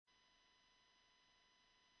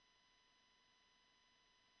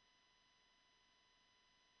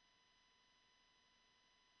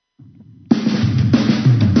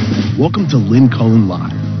Welcome to Lynn Cullen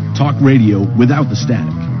Live, talk radio without the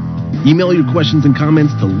static. Email your questions and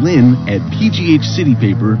comments to Lynn at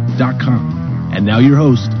pghcitypaper.com. And now your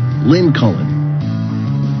host, Lynn Cullen.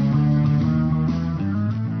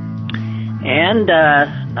 And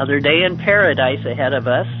another day in paradise ahead of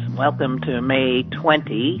us. Welcome to May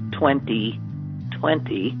 20,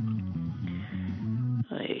 2020.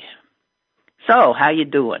 So, how you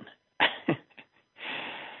doing?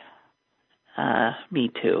 Me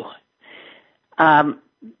too.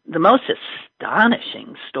 The most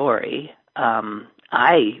astonishing story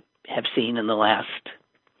I have seen in the last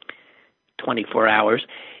 24 hours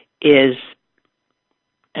is,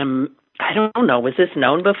 I don't know, was this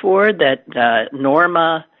known before, that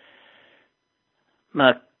Norma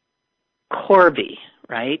McCorvey,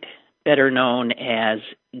 right, better known as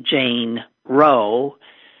Jane Roe,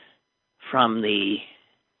 from the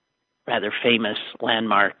rather famous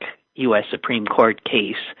landmark U.S. Supreme Court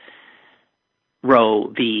case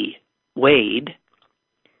Roe v. Wade,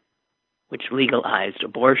 which legalized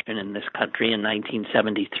abortion in this country in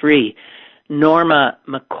 1973, Norma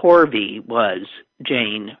McCorvey was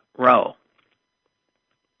Jane Roe.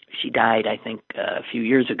 She died, I think, a few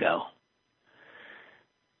years ago.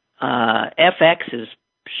 FX is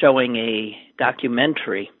showing a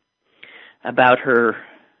documentary about her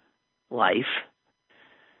life,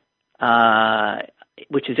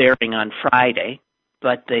 which is airing on Friday,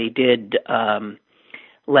 but they did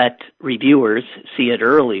let reviewers see it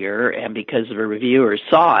earlier, and because the reviewers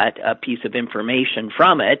saw it, a piece of information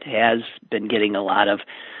from it has been getting a lot of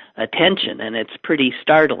attention, and it's pretty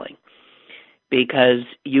startling, because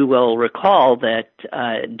you will recall that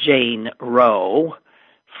Jane Roe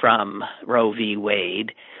from Roe v.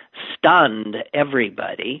 Wade stunned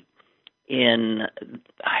everybody in,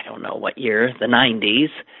 I don't know what year, the 90s,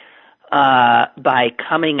 by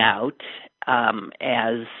coming out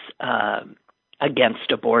as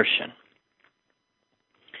against abortion.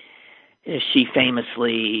 She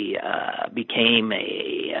famously became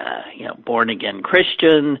a born-again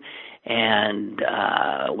Christian and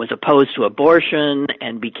was opposed to abortion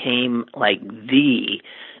and became like the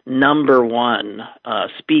number one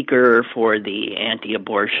speaker for the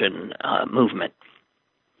anti-abortion movement.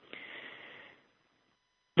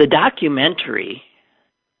 The documentary,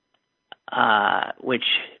 which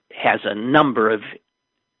has a number of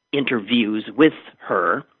interviews with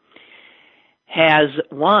her, has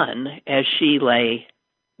one as she lay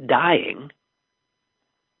dying,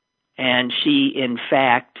 and she in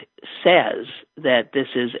fact says that this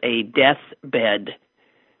is a deathbed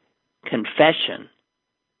confession.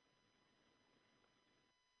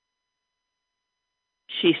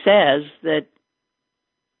 She says that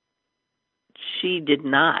she did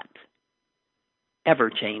not ever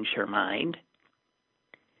change her mind.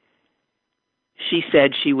 She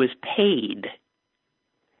said she was paid.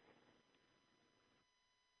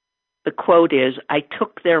 The quote is, "I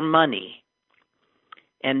took their money,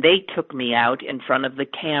 and they took me out in front of the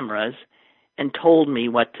cameras and told me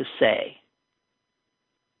what to say.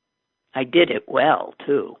 I did it well,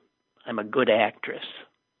 too. I'm a good actress."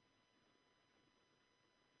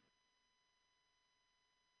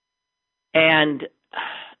 And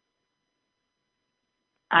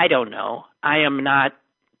I don't know. I am not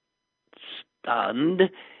stunned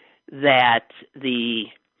that the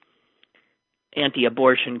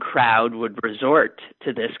anti-abortion crowd would resort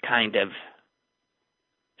to this kind of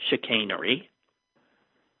chicanery.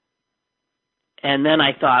 And then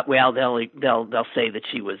I thought, well, they'll say that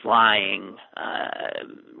she was lying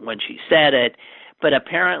when she said it, but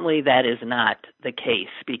apparently that is not the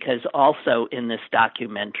case, because also in this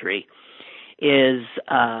documentary is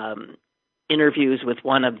interviews with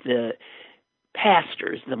one of the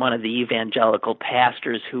pastors, one of the evangelical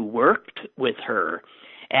pastors who worked with her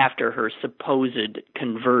after her supposed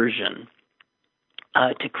conversion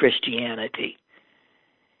to Christianity.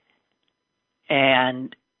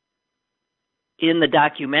 And in the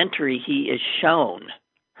documentary, he is shown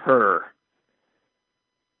her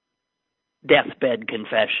deathbed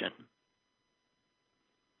confession.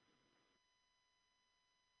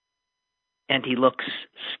 And he looks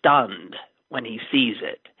stunned when he sees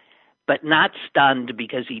it, but not stunned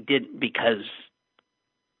because he didn't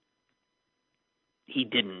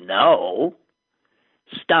know,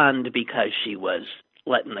 stunned because she was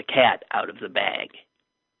letting the cat out of the bag.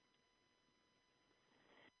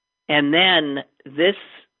 And then this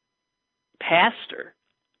pastor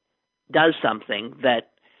does something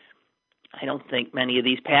that I don't think many of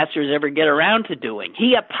these pastors ever get around to doing.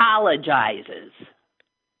 He apologizes.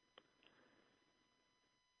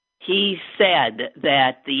 He said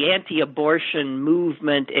that the anti-abortion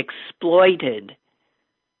movement exploited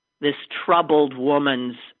this troubled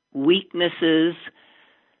woman's weaknesses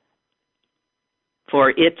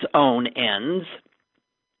for its own ends,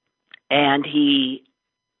 and he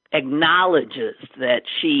acknowledges that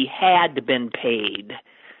she had been paid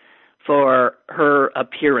for her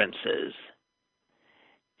appearances.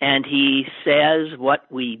 And he says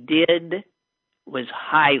what we did was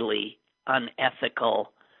highly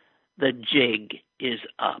unethical. The jig is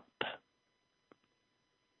up.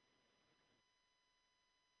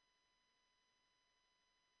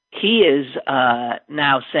 He is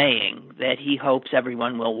now saying that he hopes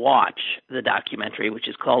everyone will watch the documentary, which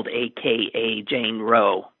is called AKA Jane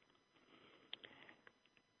Roe.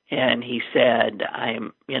 And he said,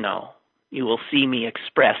 you will see me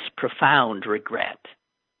express profound regret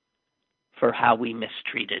for how we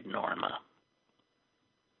mistreated Norma.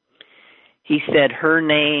 He said her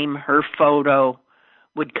name, her photo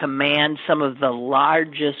would command some of the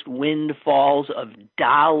largest windfalls of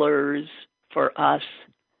dollars for us.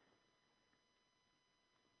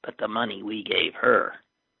 But the money we gave her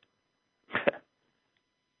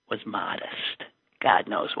was modest. God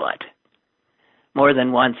knows what. More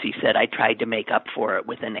than once, he said, I tried to make up for it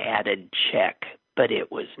with an added check, but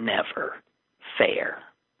it was never fair.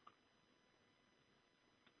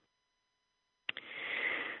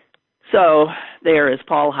 So there, as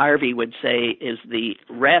Paul Harvey would say, is the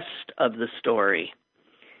rest of the story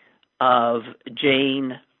of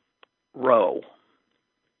Jane Roe,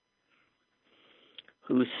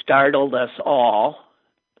 who startled us all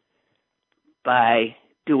by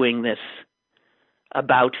doing this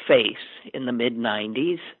about face in the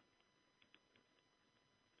mid-90s,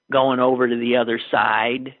 going over to the other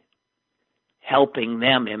side, helping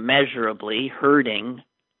them immeasurably, hurting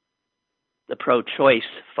the pro-choice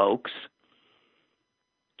folks.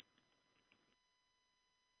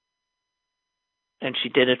 And she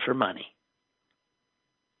did it for money.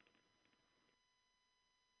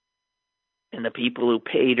 And the people who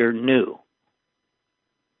paid her knew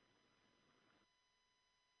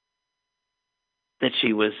that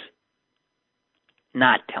she was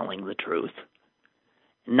not telling the truth,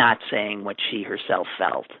 not saying what she herself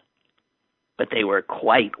felt, but they were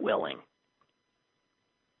quite willing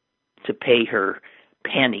to pay her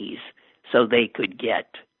pennies so they could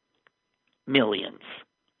get millions.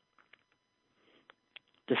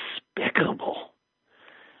 Despicable.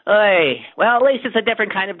 Well, at least it's a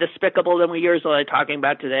different kind of despicable than we're usually talking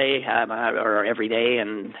about today, or every day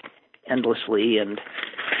and endlessly and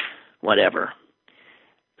whatever.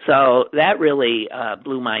 So that really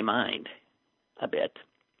blew my mind a bit.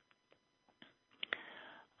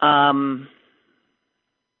 I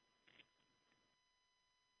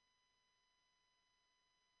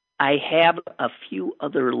have a few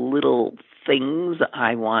other little things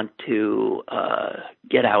I want to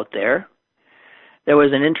get out there. There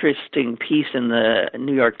was an interesting piece in the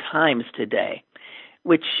New York Times today,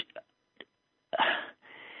 which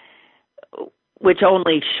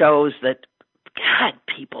only shows that, God,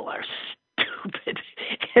 people are stupid.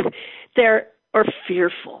 Or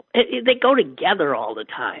fearful. They go together all the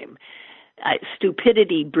time.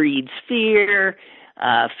 Stupidity breeds fear.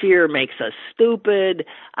 Fear makes us stupid.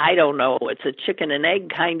 I don't know. It's a chicken and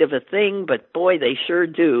egg kind of a thing, but boy, they sure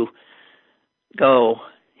do go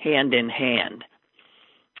hand in hand.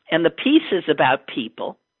 And the piece is about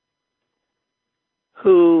people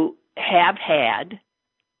who have had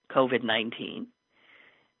COVID-19,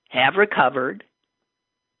 have recovered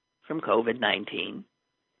from COVID-19,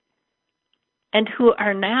 and who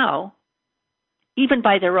are now, even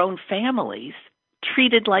by their own families,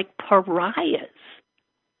 treated like pariahs.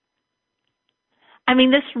 I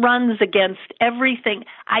mean, this runs against everything.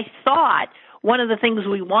 I thought one of the things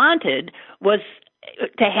we wanted was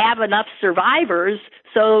to have enough survivors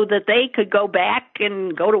so that they could go back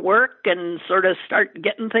and go to work and sort of start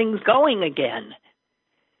getting things going again.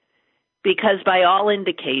 Because by all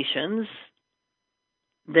indications,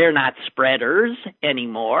 they're not spreaders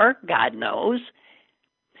anymore, God knows.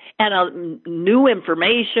 And new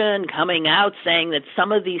information coming out saying that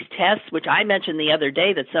some of these tests, which I mentioned the other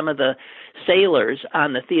day, that some of the sailors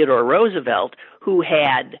on the Theodore Roosevelt who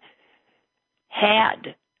had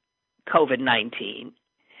COVID-19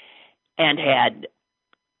 and had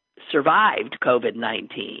survived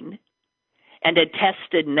COVID-19 and had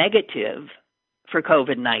tested negative for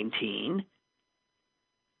COVID-19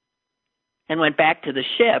 and went back to the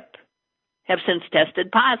ship have since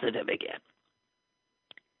tested positive again.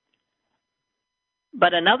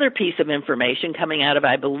 But another piece of information coming out of,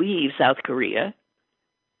 I believe, South Korea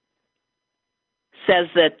says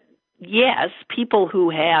that, yes, people who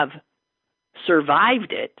have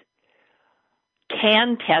survived it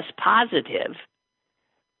can test positive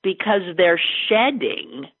because they're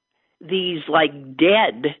shedding these like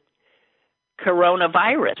dead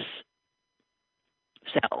coronavirus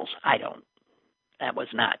cells. That was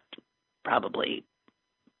not probably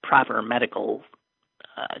proper medical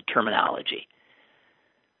terminology.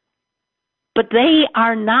 But they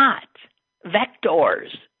are not vectors.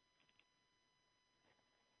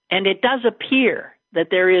 And it does appear that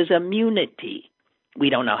there is immunity. We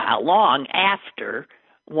don't know how long after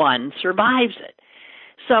one survives it.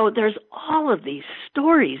 So there's all of these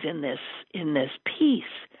stories in this piece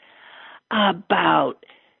about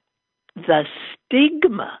the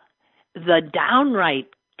stigma, the downright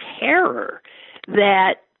terror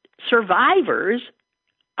that survivors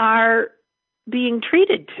are being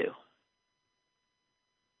treated to.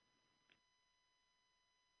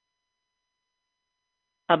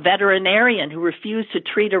 A veterinarian who refused to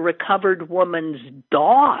treat a recovered woman's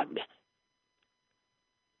dog.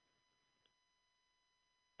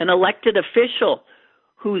 An elected official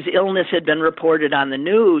whose illness had been reported on the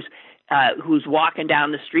news, who's walking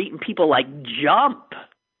down the street and people like jump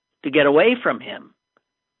to get away from him.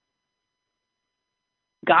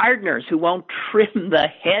 Gardeners who won't trim the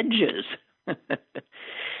hedges on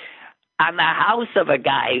the house of a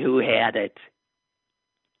guy who had it.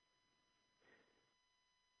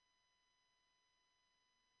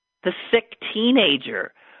 The sick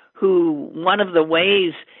teenager who one of the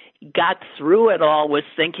ways got through it all was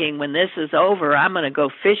thinking, when this is over, I'm going to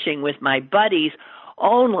go fishing with my buddies,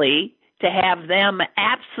 only to have them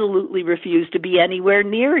absolutely refuse to be anywhere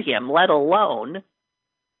near him, let alone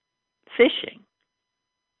fishing.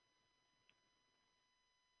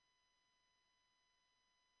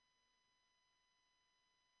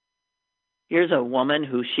 Here's a woman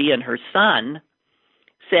who she and her son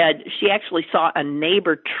said she actually saw a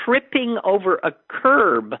neighbor tripping over a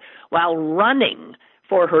curb while running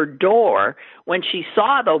for her door when she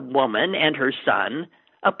saw the woman and her son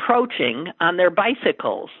approaching on their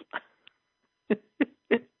bicycles.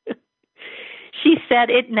 She said,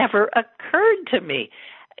 it never occurred to me.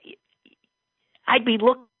 I'd be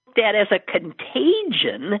looked at as a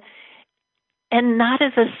contagion and not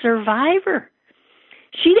as a survivor.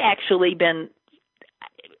 She'd actually been,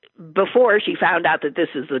 before she found out that this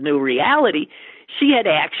is the new reality, she had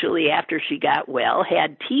actually, after she got well,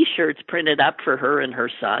 had T-shirts printed up for her and her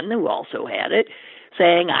son, who also had it,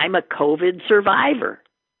 saying, I'm a COVID survivor.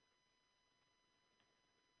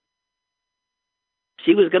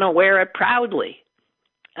 She was going to wear it proudly.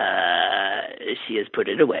 She has put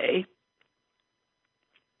it away.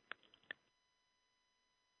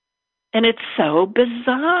 And it's so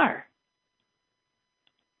bizarre.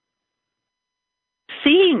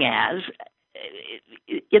 Seeing as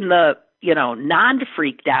in the,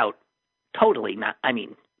 non-freaked out, totally not,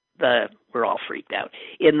 we're all freaked out.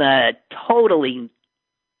 In the totally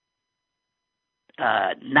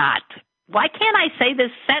not, why can't I say this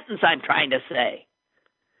sentence I'm trying to say?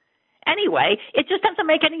 Anyway, it just doesn't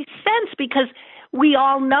make any sense because we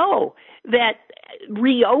all know that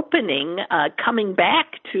reopening, coming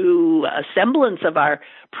back to a semblance of our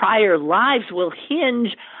prior lives will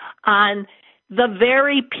hinge on the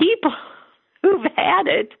very people who've had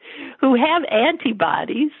it, who have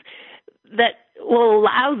antibodies that will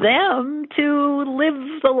allow them to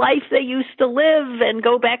live the life they used to live and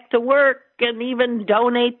go back to work and even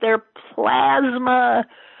donate their plasma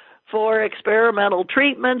for experimental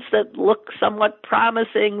treatments that look somewhat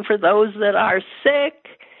promising for those that are sick.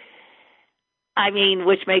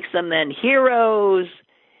 Which makes them then heroes.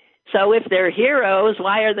 So if they're heroes,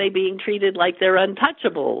 why are they being treated like they're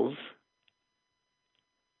untouchables?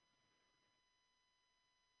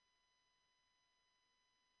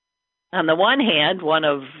 On the one hand, one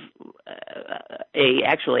of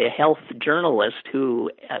actually a health journalist who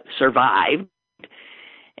survived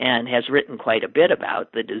and has written quite a bit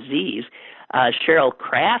about the disease, Cheryl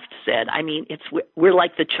Kraft said, we're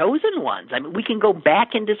like the chosen ones. We can go back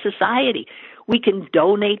into society. We can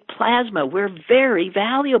donate plasma. We're very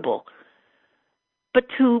valuable. But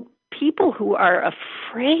to people who are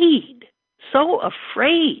afraid, so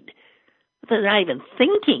afraid that they're not even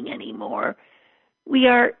thinking anymore, we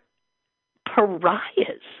are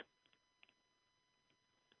pariahs.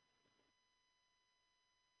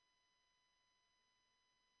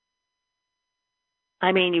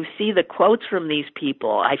 You see the quotes from these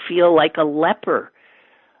people. I feel like a leper.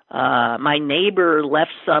 My neighbor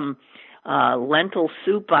left some lentil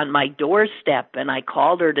soup on my doorstep, and I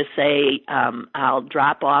called her to say, I'll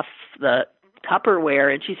drop off the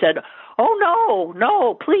Tupperware. And she said, oh,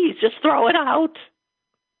 no, please, just throw it out.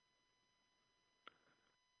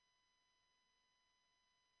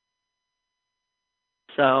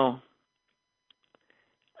 So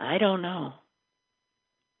I don't know.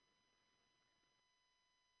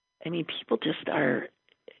 I mean, people just are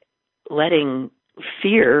letting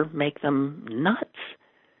fear make them nuts.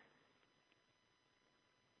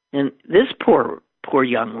 And this poor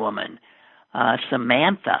young woman,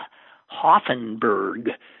 Samantha Hoffenberg,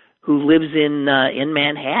 who lives in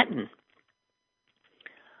Manhattan,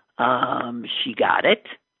 she got it.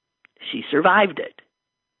 She survived it.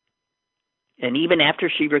 And even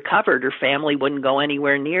after she recovered, her family wouldn't go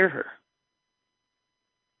anywhere near her.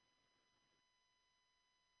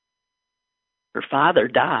 Her father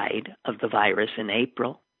died of the virus in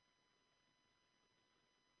April.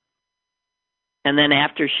 And then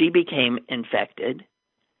after she became infected,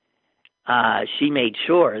 she made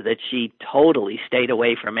sure that she totally stayed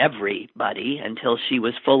away from everybody until she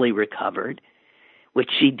was fully recovered,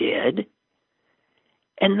 which she did.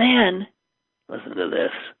 And then, listen to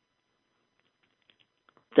this,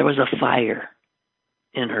 there was a fire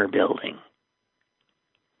in her building.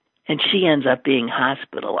 And she ends up being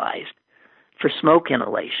hospitalized for smoke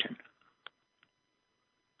inhalation.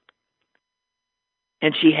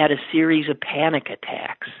 And she had a series of panic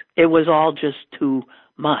attacks. It was all just too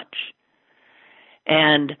much.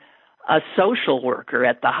 And a social worker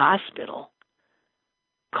at the hospital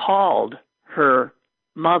called her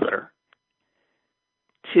mother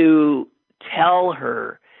to tell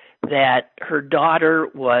her that her daughter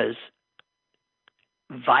was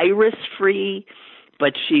virus-free,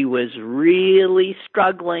 but she was really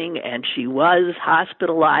struggling, and she was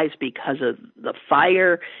hospitalized because of the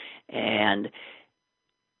fire. And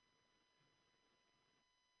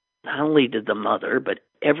not only did the mother, but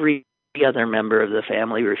every other member of the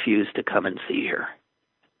family refused to come and see her.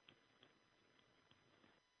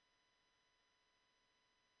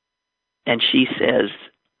 And she says,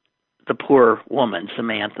 the poor woman,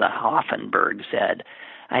 Samantha Hoffenberg, said,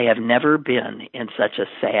 I have never been in such a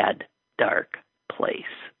sad, dark place.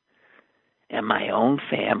 And my own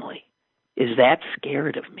family is that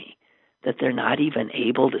scared of me that they're not even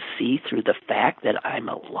able to see through the fact that I'm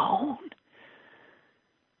alone.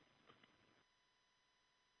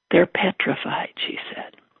 They're petrified, she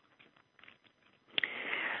said.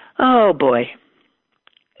 Oh, boy.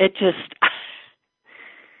 It just,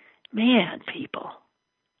 man, people.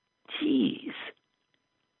 Jeez.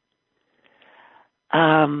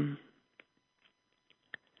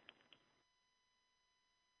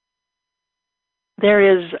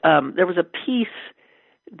 There was a piece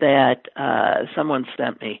that someone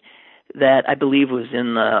sent me that I believe was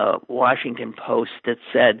in the Washington Post that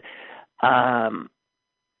said,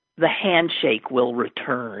 the handshake will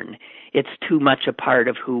return. It's too much a part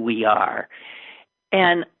of who we are.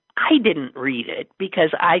 And I didn't read it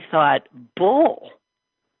because I thought, bull.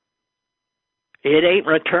 It ain't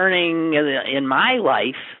returning in my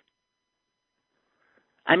life.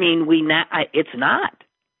 I mean, it's not.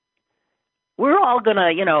 We're all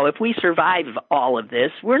gonna, if we survive all of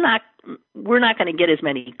this, we're not going to get as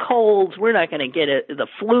many colds. We're not going to get the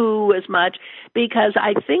flu as much because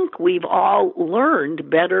I think we've all learned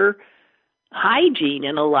better hygiene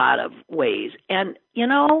in a lot of ways. And,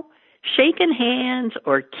 shaking hands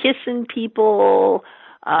or kissing people,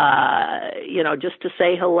 just to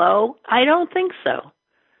say hello, I don't think so.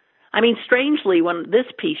 I mean, strangely, when this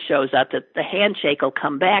piece shows up, that the handshake will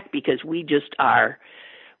come back because we just are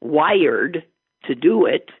wired to do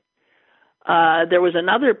it. There was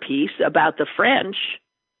another piece about the French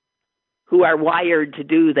who are wired to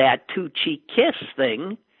do that two-cheek kiss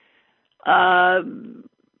thing,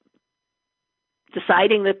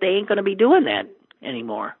 deciding that they ain't going to be doing that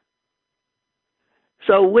anymore.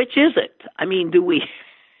 So which is it? I mean, do we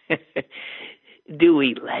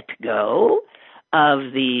let go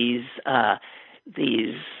of these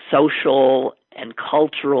social and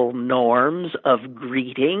cultural norms of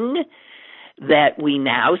greeting that we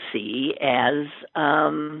now see as,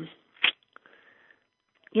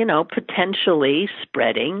 potentially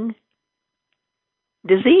spreading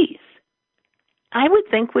disease? I would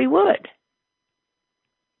think we would.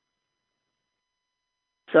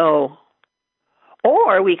 So,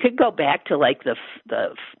 or we could go back to like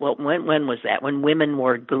when was that? When women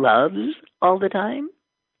wore gloves all the time?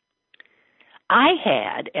 I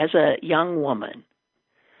had, as a young woman,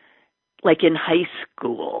 like in high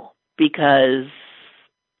school, because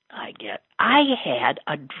I had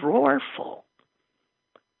a drawer full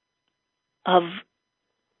of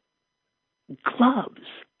gloves.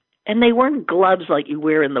 And they weren't gloves like you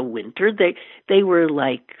wear in the winter. They were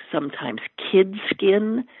like sometimes kid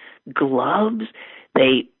skin gloves.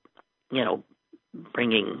 They,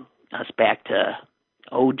 bringing us back to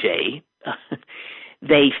OJ,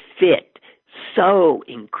 they fit so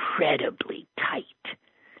incredibly tight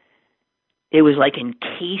It was like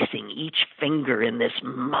encasing each finger in this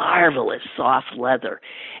marvelous soft leather.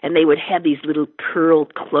 And they would have these little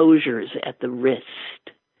curled closures at the wrist.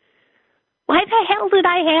 Why the hell did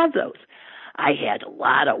I have those? I had a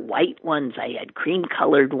lot of white ones. I had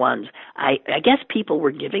cream-colored ones. I guess people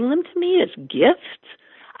were giving them to me as gifts.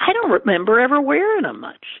 I don't remember ever wearing them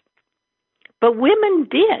much. But women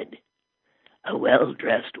did. A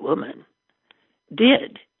well-dressed woman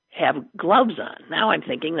did have gloves on. Now I'm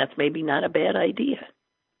thinking that's maybe not a bad idea.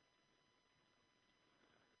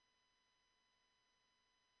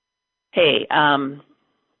 Hey, I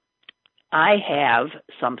have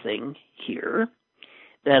something here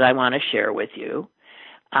that I want to share with you.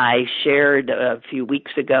 I shared a few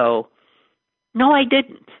weeks ago. No, I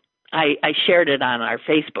didn't. I shared it on our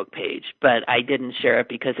Facebook page, but I didn't share it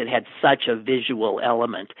because it had such a visual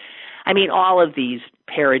element. I mean, all of these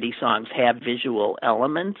parody songs have visual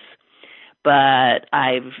elements, but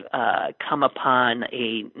I've come upon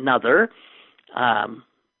another. I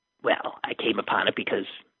came upon it because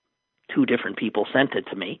two different people sent it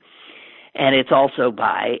to me, and it's also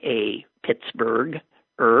by a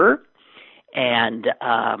Pittsburgher, and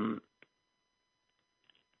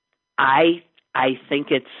I think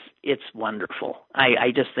it's wonderful.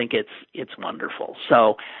 I just think it's wonderful.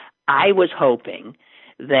 So I was hoping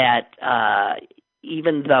that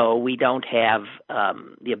even though we don't have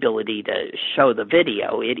the ability to show the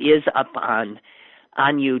video, it is up on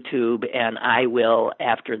YouTube, and I will,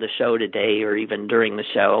 after the show today or even during the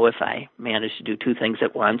show, if I manage to do two things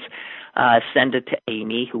at once, send it to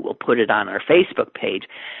Amy, who will put it on our Facebook page.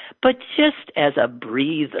 But just as a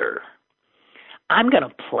breather, I'm going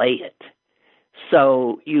to play it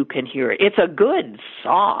so you can hear it. It's a good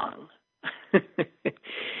song.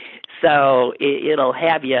 So it'll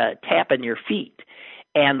have you tapping your feet.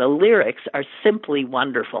 And the lyrics are simply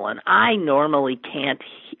wonderful. And I normally can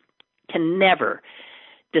never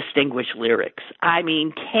distinguish lyrics. I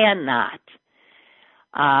mean, cannot.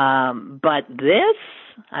 But this,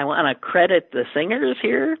 I want to credit the singers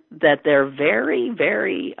here that they're very,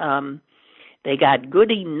 very, they got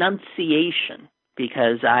good enunciation,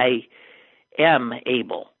 because I am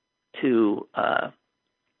able to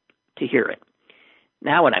hear it.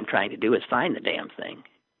 Now what I'm trying to do is find the damn thing.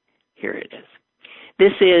 Here it is.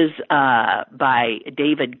 This is by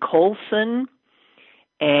David Colson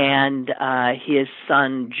and his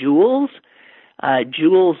son Jules.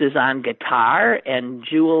 Jules is on guitar, and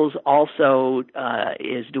Jules also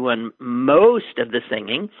is doing most of the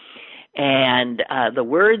singing. And the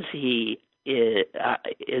words he is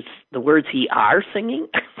the words he are singing,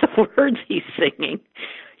 the words he's singing.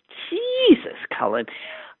 Jesus, Cullen.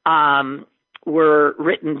 Were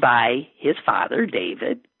written by his father,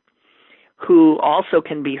 David, who also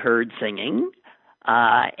can be heard singing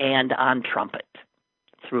and on trumpet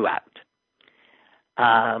throughout.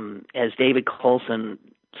 As David Colson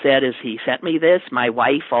said as he sent me this, my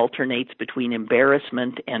wife alternates between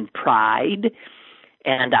embarrassment and pride,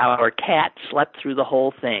 and our cat slept through the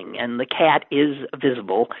whole thing. And the cat is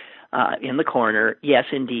visible in the corner, yes,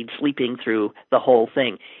 indeed, sleeping through the whole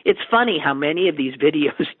thing. It's funny how many of these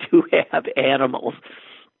videos do have animals,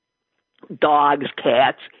 dogs,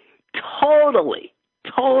 cats, totally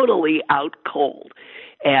out cold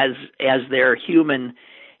as their human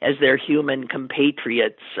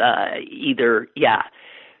compatriots either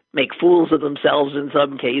make fools of themselves in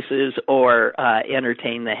some cases or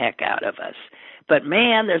entertain the heck out of us. But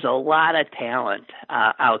man, there's a lot of talent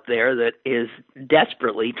out there that is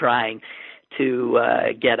desperately trying to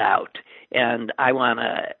get out, and I want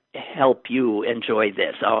to help you enjoy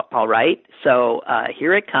this. All right? So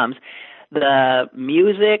here it comes. The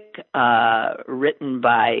music written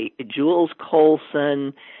by Jules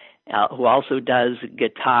Colson, who also does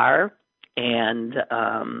guitar and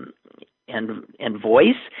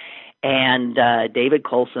voice, and David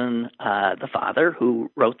Colson, the father, who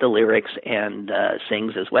wrote the lyrics and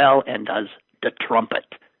sings as well and does the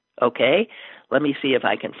trumpet. Okay? Let me see if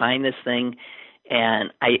I can find this thing,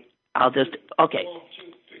 and I'll just, okay.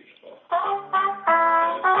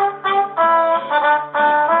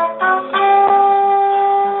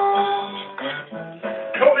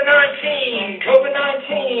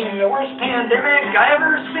 COVID-19, the worst pandemic I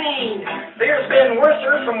ever seen. There's been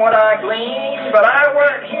worser from what I gleaned, but I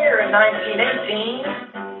weren't here in 1918.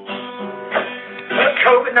 But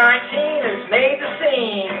COVID-19 has made the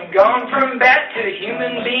scene, gone from bat to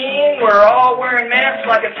human being. We're all wearing masks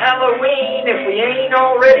like it's Halloween if we ain't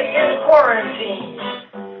already in quarantine.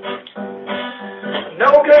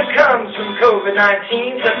 No good comes from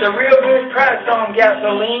COVID-19, except a real good price on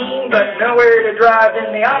gasoline, but nowhere to drive in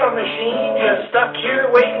the auto machine, just stuck here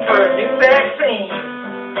waiting for a new vaccine.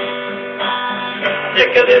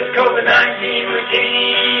 sick of this COVID-19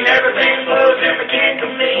 routine. Everything's closed and we can't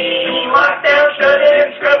convene. Lockdown, shut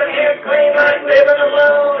in, scrubbing hands clean like living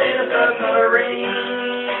alone in a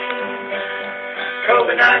submarine.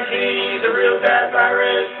 COVID-19's a real bad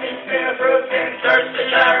virus. Sneaks in a throat and starts to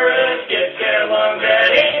gyrus. Gets their lungs that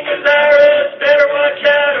ain't desirous. Better watch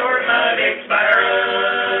out or it might expire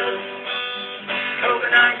us.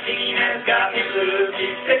 COVID-19 has got me blue.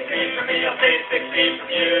 Keep 6 feet from me, I'll stay 6 feet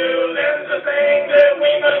from you. There's the thing that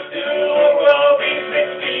we must do, or we'll all be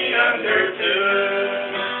 6 feet under two.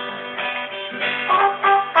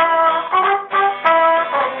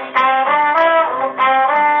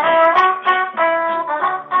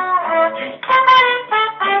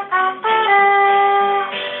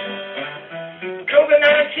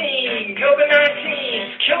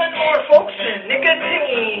 COVID-19's killing more folks than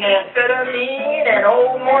nicotine, amphetamine, and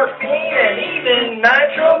old morphine, and even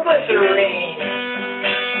nitroglycerine.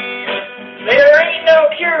 There ain't no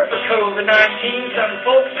cure for COVID-19. Some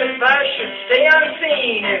folks advise should stay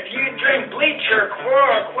unseen. If you drink bleach or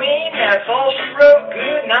chloroquine, that's all she wrote.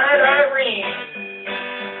 Good night, Irene.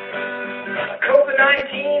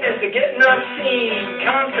 COVID-19 is a getting obscene.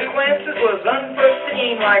 Consequences was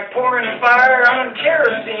unforeseen, like pouring fire on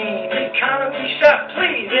kerosene. Economy shut,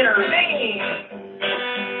 please intervene.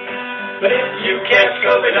 But if you catch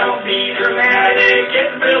COVID, don't be dramatic.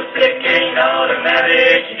 Getting real sick ain't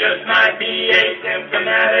automatic. You just might be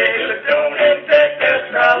asymptomatic, but don't infect, that's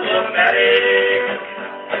problematic.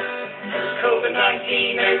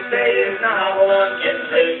 COVID-19, they say, is novel. I'm getting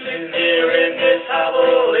places here in this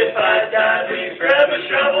hovel. If I die, please grab a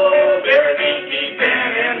shovel. Bury me deep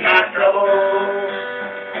and in my trouble.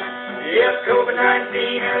 Yes, COVID-19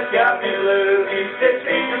 has got me blue. He's 6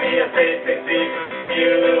 feet from me, I say 6 feet from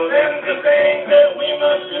you. Them's the thing that we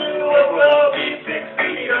must do, or we'll all be 6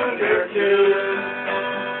 feet under two.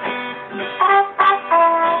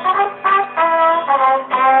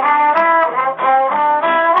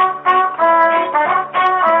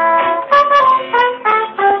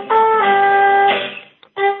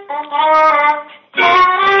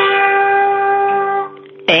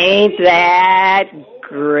 Ain't that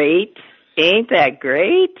great? Ain't that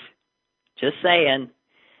great? Just saying.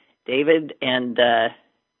 David and,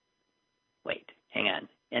 wait, hang on.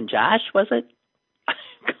 And Josh, was it?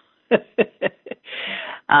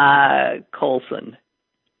 Colson.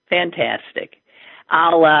 Fantastic.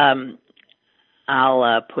 I'll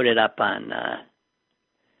put it up on,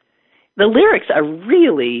 the lyrics are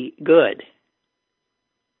really good.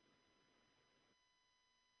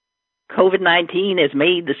 COVID-19 has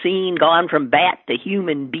made the scene, gone from bat to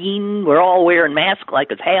human being. We're all wearing masks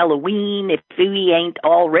like it's Halloween if we ain't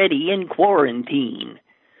already in quarantine.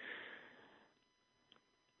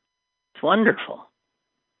 It's wonderful.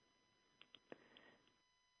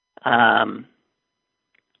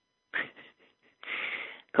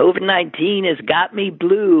 COVID-19 has got me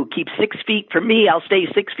blue. Keep 6 feet from me, I'll stay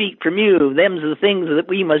 6 feet from you. Them's the things that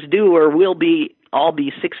we must do, or we'll all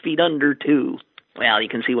be 6 feet under two. Well, you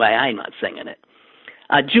can see why I'm not singing it.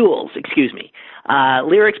 Jules, excuse me.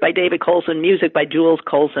 Lyrics by David Colson, music by Jules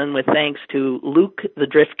Colson, with thanks to Luke the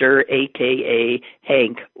Drifter, a.k.a.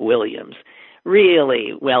 Hank Williams.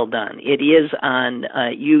 Really well done. It is on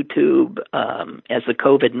YouTube as the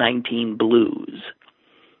COVID-19 Blues.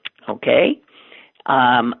 Okay?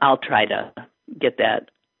 I'll try to get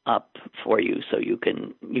that up for you so you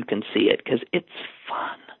can see it, because it's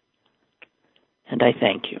fun. And I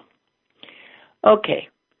thank you. Okay.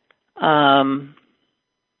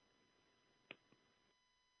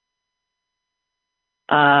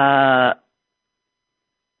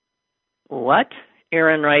 What?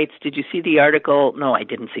 Aaron writes, did you see the article? No, I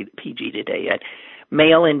didn't see the PG today yet.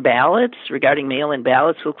 Mail-in ballots, regarding mail-in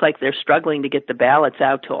ballots, looks like they're struggling to get the ballots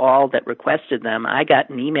out to all that requested them. I got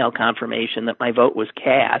an email confirmation that my vote was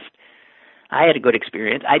cast. I had a good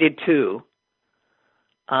experience. I did too.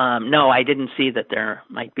 No, I didn't see that there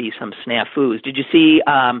might be some snafus. Did you see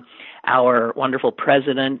our wonderful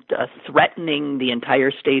president threatening the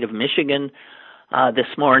entire state of Michigan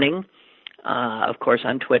this morning, of course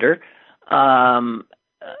on Twitter,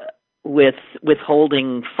 with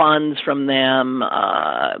withholding funds from them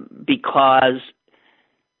because,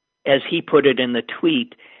 as he put it in the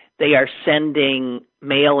tweet, they are sending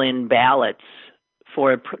mail-in ballots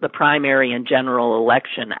for the primary and general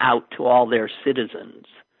election out to all their citizens.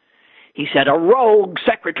 He said, a rogue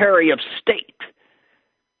Secretary of State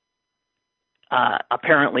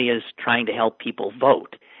apparently is trying to help people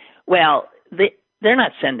vote. Well, they're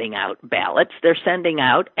not sending out ballots. They're sending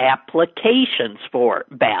out applications for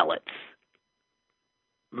ballots,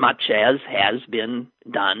 much as has been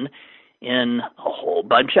done in a whole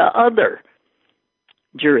bunch of other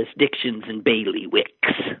jurisdictions and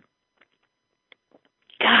bailiwicks.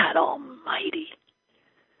 God almighty.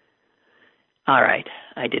 All right,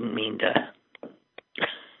 I didn't mean to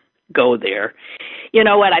go there. You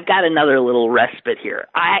know what? I've got another little respite here.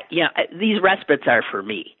 These respites are for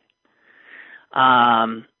me.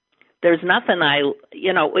 There's nothing I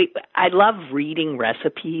love reading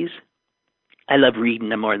recipes. I love reading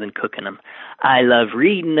them more than cooking them. I love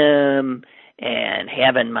reading them and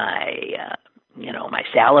having my, my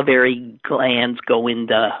salivary glands go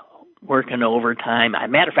into working overtime.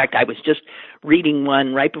 Matter of fact, I was just reading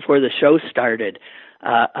one right before the show started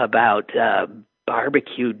about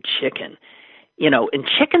barbecued chicken. And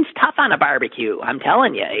chicken's tough on a barbecue. I'm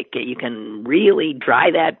telling you, you can really dry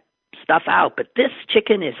that stuff out. But this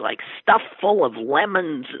chicken is like stuffed full of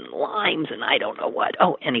lemons and limes and I don't know what.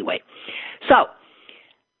 Oh, anyway. So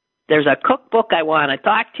there's a cookbook I want to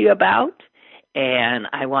talk to you about. And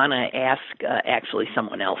I want to ask actually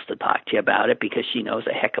someone else to talk to you about it because she knows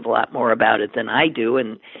a heck of a lot more about it than I do.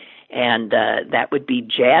 And that would be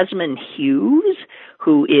Jasmine Hughes,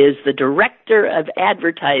 who is the Director of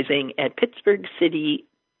Advertising at Pittsburgh City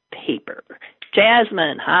Paper.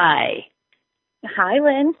 Jasmine, hi. Hi,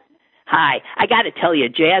 Lynn. Hi. I got to tell you,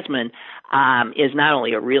 Jasmine is not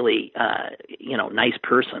only a really, nice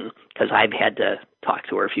person, because I've had to talk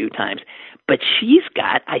to her a few times, but she's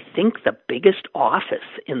got, I think, the biggest office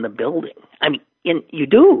in the building. I mean, you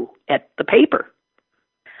do at the paper.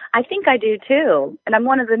 I think I do, too. And I'm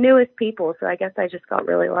one of the newest people, so I guess I just got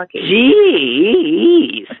really lucky.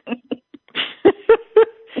 Jeez.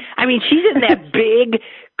 I mean, she's in that big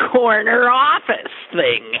corner office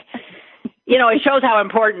thing. It shows how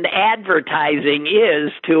important advertising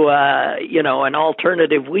is to, an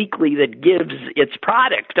alternative weekly that gives its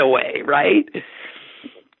product away, right?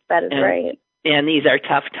 That is right. And these are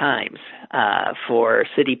tough times for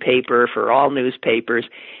City Paper, for all newspapers.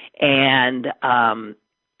 And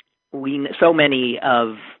so many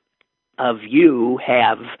of you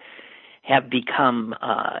have become,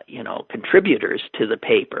 contributors to the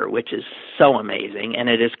paper, which is so amazing, and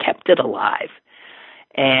it has kept it alive.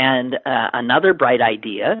 And another bright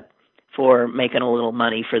idea for making a little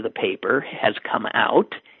money for the paper has come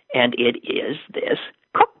out, and it is this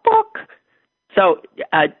cookbook. So,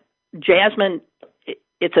 Jasmine,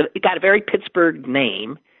 it got a very Pittsburgh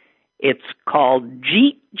name. It's called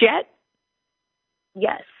Jeet Jet.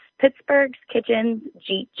 Yes, Pittsburgh's Kitchen's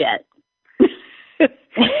Jeet Jet.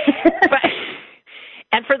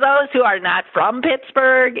 And for those who are not from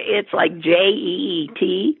Pittsburgh, it's like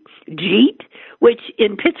Jeet, Jeet, which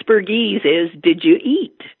in Pittsburghese is, did you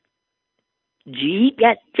eat? Jeet,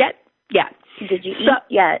 jet, yeah. Did you eat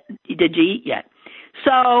yet? Did you eat yet?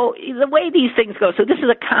 So the way these things go, so this is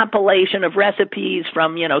a compilation of recipes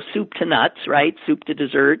from, soup to nuts, right? Soup to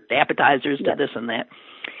dessert, appetizers to this and that.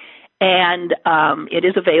 And it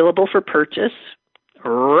is available for purchase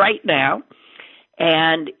right now.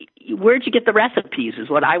 And where'd you get the recipes is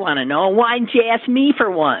what I want to know. Why didn't you ask me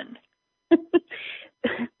for one?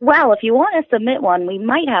 Well, if you want to submit one, we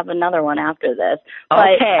might have another one after this.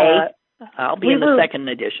 Okay. I'll be in the second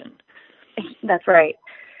edition. That's right.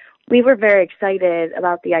 We were very excited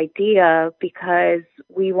about the idea because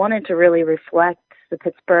we wanted to really reflect the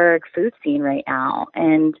Pittsburgh food scene right now.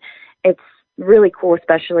 And it's really cool,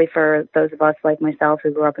 especially for those of us like myself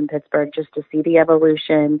who grew up in Pittsburgh, just to see the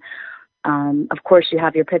evolution. Of course, you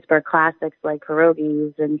have your Pittsburgh classics like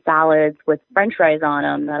pierogies and salads with French fries on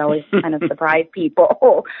them that always kind of surprise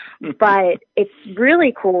people. But it's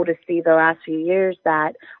really cool to see the last few years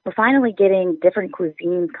that we're finally getting different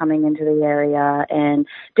cuisines coming into the area and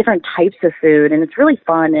different types of food. And it's really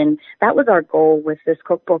fun. And that was our goal with this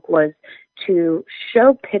cookbook, was to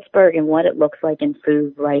show Pittsburgh and what it looks like in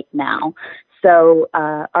food right now. So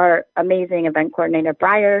our amazing event coordinator,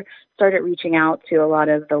 Breyer, started reaching out to a lot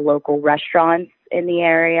of the local restaurants in the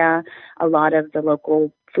area, a lot of the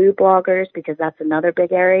local food bloggers, because that's another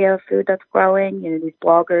big area of food that's growing. These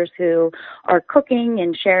bloggers who are cooking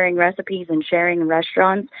and sharing recipes and sharing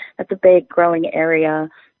restaurants. That's a big growing area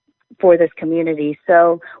for this community.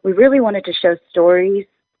 So we really wanted to show stories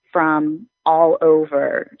from all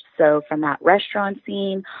over. So from that restaurant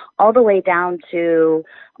scene all the way down to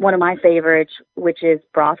one of my favorites, which is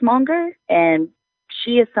Brothmonger. And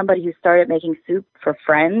she is somebody who started making soup for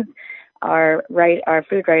friends. Our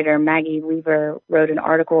food writer, Maggie Weaver, wrote an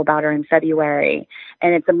article about her in February.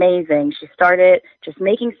 And it's amazing. She started just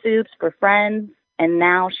making soups for friends, and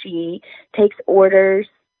now she takes orders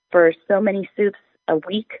for so many soups a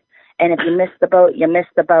week. And if you miss the boat, you miss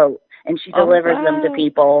the boat. And she delivers them to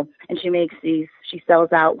people, and she makes these She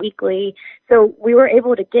sells out weekly. So we were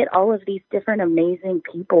able to get all of these different amazing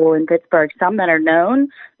people in Pittsburgh, some that are known,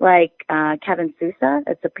 like Kevin Sousa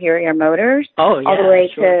at Superior Motors, all the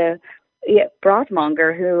way to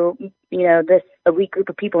Brothmonger, who, this elite group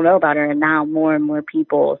of people know about her, and now more and more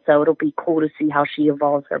people. So it'll be cool to see how she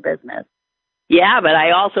evolves her business. Yeah, but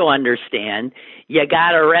I also understand you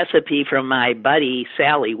got a recipe from my buddy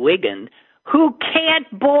Sally Wiggin, who can't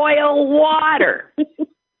boil water.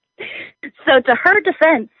 So to her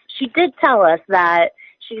defense, she did tell us that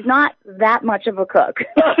she's not that much of a cook.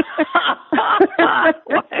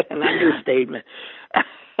 What an understatement.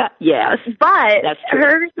 Yes, but that's true.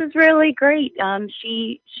 Hers is really great.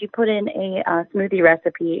 She put in a smoothie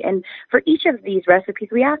recipe, and for each of these recipes,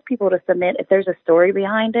 we ask people to submit if there's a story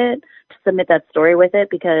behind it, to submit that story with it,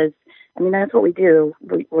 because that's what we do.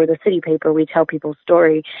 We're the City Paper. We tell people's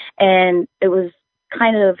story, and it was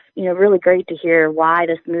kind of really great to hear why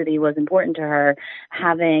the smoothie was important to her,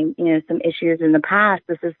 having some issues in the past.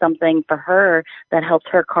 This is something for her that helped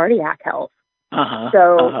her cardiac health.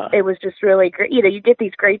 It was just really great. You get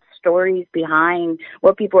these great stories behind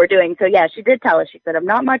what people are doing. So, yeah, she did tell us. She said, I'm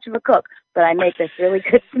not much of a cook, but I make this really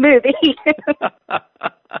good smoothie.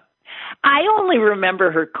 I only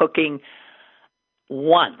remember her cooking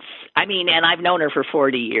once. And I've known her for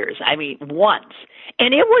 40 years. Once.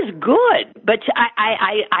 And it was good, but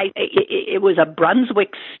it was a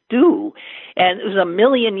Brunswick stew, and it was a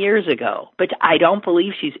million years ago. But I don't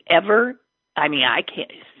believe she's ever, I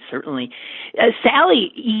can't. Certainly.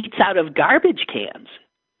 Sally eats out of garbage cans.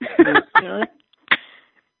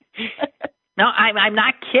 No, I'm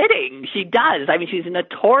not kidding. She does. She's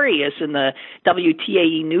notorious in the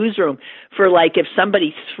WTAE newsroom for, if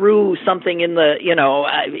somebody threw something in the,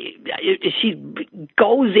 she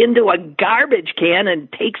goes into a garbage can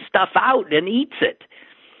and takes stuff out and eats it.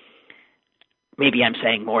 Maybe I'm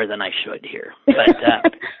saying more than I should here, but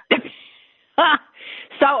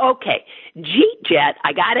so, okay, Jeet Jet,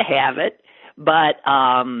 I got to have it, but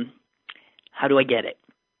how do I get it?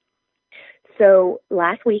 So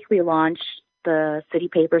last week we launched the City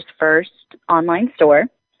Paper's first online store.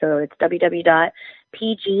 So it's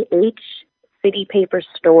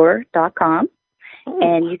www.pghcitypaperstore.com.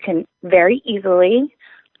 And you can very easily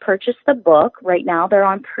purchase the book. Right now they're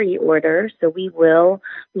on pre-order, so we will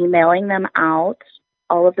be mailing them out,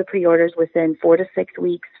 all of the pre-orders, within 4 to 6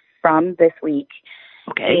 weeks from this week.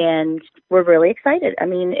 Okay. And we're really excited.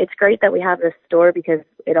 It's great that we have this store because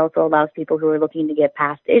it also allows people who are looking to get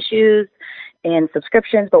past issues and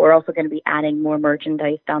subscriptions, but we're also going to be adding more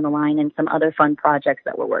merchandise down the line and some other fun projects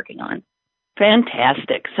that we're working on.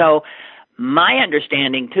 Fantastic. So my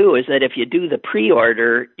understanding, too, is that if you do the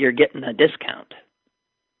pre-order, you're getting a discount.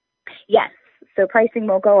 Yes. So pricing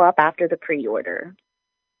will go up after the pre-order.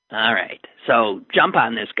 All right. So jump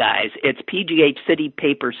on this, guys. It's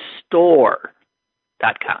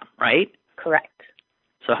pghcitypaperstore.com, right? Correct.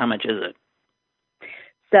 So how much is it?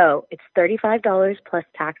 So it's $35 plus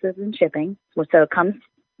taxes and shipping. So it comes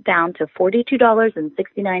down to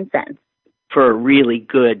 $42.69. For a really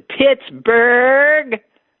good Pittsburgh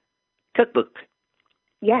cookbook.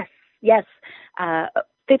 Yes.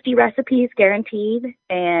 50 recipes guaranteed,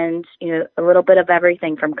 and a little bit of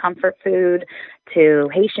everything from comfort food to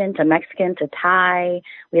Haitian to Mexican to Thai.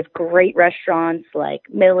 We have great restaurants like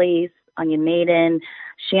Millie's, Onion Maiden,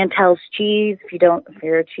 Chantel's Cheese. If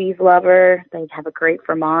you're a cheese lover, they have a great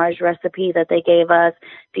fromage recipe that they gave us.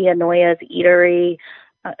 Dia Noya's Eatery.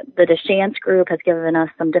 The Deschamps group has given us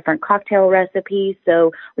some different cocktail recipes,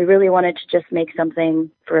 so we really wanted to just make something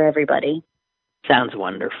for everybody. Sounds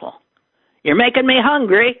wonderful. You're making me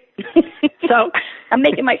hungry. So I'm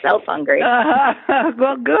making myself hungry.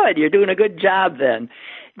 Well, good. You're doing a good job then.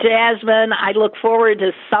 Jasmine, I look forward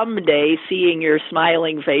to someday seeing your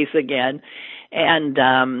smiling face again. And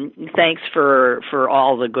thanks for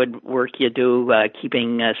all the good work you do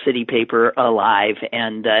keeping City Paper alive.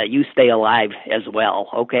 And you stay alive as well,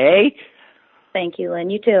 okay? Thank you, Lynn.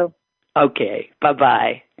 You too. Okay.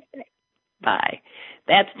 Bye-bye. Bye.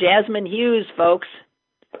 That's Jasmine Hughes, folks.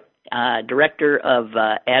 Director of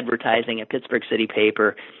advertising at Pittsburgh City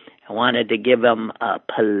Paper. I wanted to give them a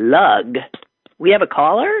plug. We have a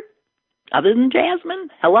caller other than Jasmine?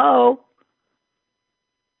 Hello?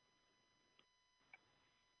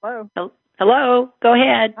 Hello. Hello? Go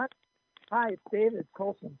ahead. Hi, it's David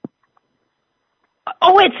Colson.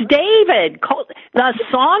 Oh, it's David, the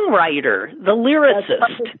songwriter, the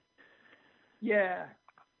lyricist. Yeah.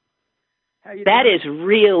 That is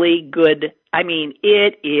really good.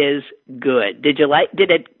 It is good. Did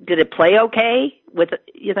it play okay with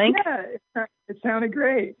you think? Yeah, it sounded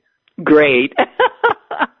great. Great.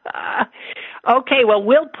 Okay, well,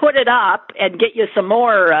 we'll put it up and get you some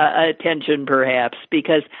more attention, perhaps,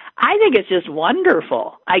 because I think it's just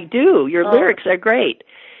wonderful. I do. Your lyrics are great.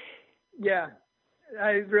 Yeah, I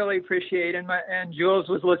really appreciate it. And Jules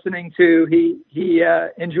was listening too. He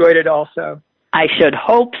enjoyed it also. I should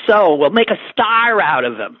hope so. We'll make a star out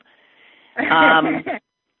of him.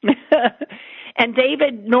 And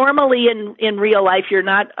David, normally in real life, you're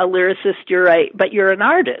not a lyricist, but you're an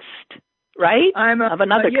artist, right? I'm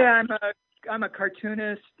a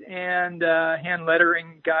cartoonist and hand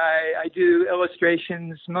lettering guy. I do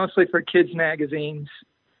illustrations mostly for kids magazines.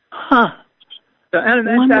 Huh. So, and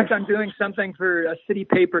in fact, I'm doing something for a City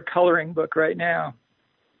Paper coloring book right now.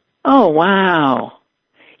 Oh, wow.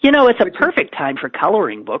 It's a perfect time for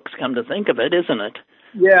coloring books, come to think of it, isn't it?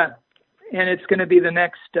 Yeah. And it's going to be the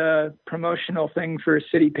next promotional thing for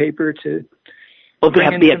City Paper to... Will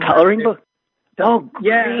there be a coloring book? Oh, great.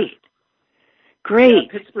 Yeah.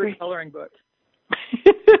 Great. Yeah, Pittsburgh coloring book.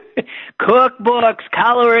 Cookbooks,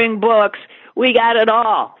 coloring books. We got it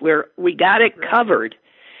all. We got it covered.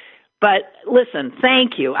 But listen,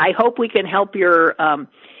 thank you. I hope we can help your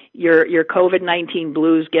COVID-19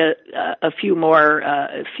 blues get a few more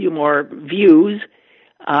views.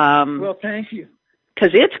 Well, thank you.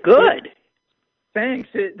 Because it's good. Thanks.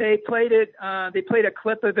 They played it. They played a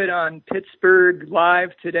clip of it on Pittsburgh Live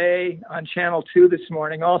today on Channel 2 this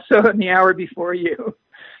morning. Also in the hour before you.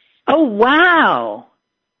 Oh wow!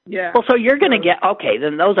 Yeah. Well, so you're going to get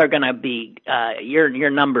then. Those are going to be your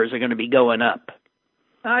numbers are going to be going up.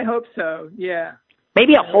 I hope so. Yeah.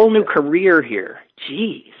 Maybe a whole new career here.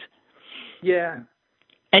 Jeez. Yeah.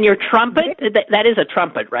 And your trumpet? That is a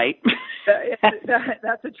trumpet, right?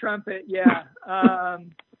 That's a trumpet. Yeah.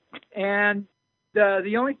 And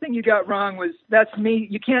the only thing you got wrong was that's me.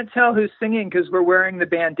 You can't tell who's singing because we're wearing the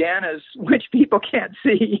bandanas, which people can't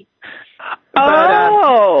see.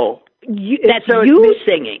 That's you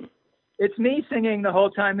singing. It's me singing the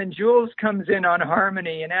whole time, and Jules comes in on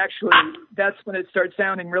harmony, and actually that's when it starts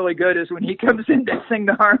sounding really good is when he comes in to sing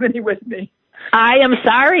the harmony with me. I am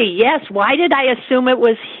sorry. Yes. Why did I assume it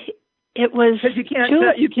was because you can't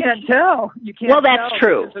tell. You can't. Well, that's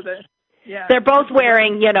true. Yeah. They're both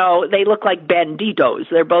wearing, they look like banditos.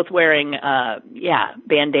 They're both wearing,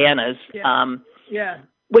 bandanas. Yeah.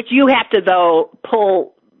 Which you have to though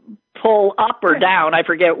pull up or down. I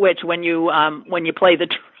forget which when you play the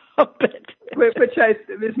trumpet. Which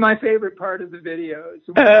is my favorite part of the videos.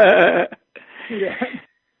 Yeah.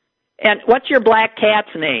 And what's your black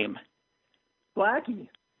cat's name? Blackie.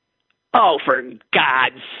 Oh, for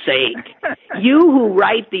God's sake! You who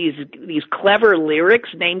write these clever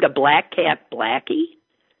lyrics named a black cat Blackie?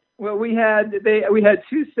 Well, we had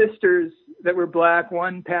two sisters that were black.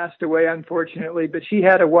 One passed away, unfortunately, but she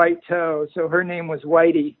had a white toe, so her name was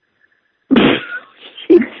Whitey.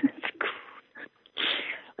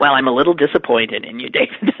 Well, I'm a little disappointed in you,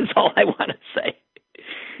 David. That's all I want to say.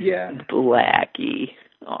 Yeah. Blackie.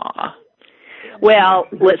 Aw. Well,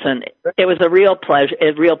 listen, it was a real pleasure.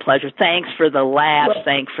 Thanks for the laughs.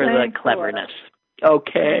 Thanks for the cleverness.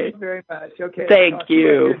 Okay. Thank you very much. Okay. Thank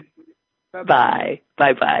you. Bye-bye.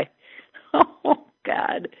 Bye. Oh,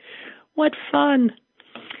 God. What fun.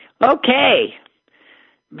 Okay.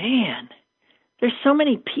 Man, there's so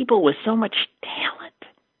many people with so much talent.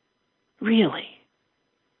 Really.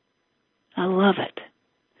 I love it.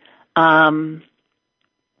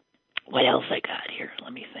 What else I got here?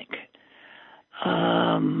 Let me think.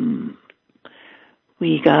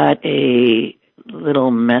 We got a little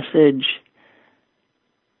message.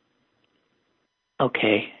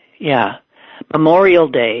 Okay, yeah. Memorial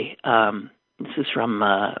Day. This is from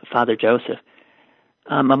Father Joseph.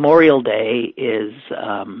 Memorial Day is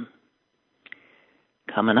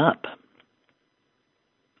coming up.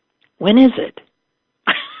 When is it?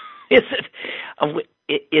 Is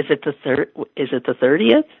it the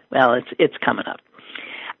 30th? Well, it's coming up.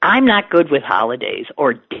 I'm not good with holidays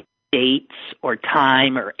or dates or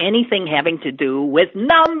time or anything having to do with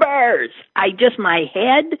numbers. My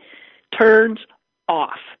head turns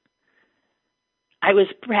off. I was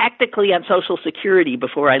practically on Social Security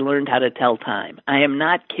before I learned how to tell time. I am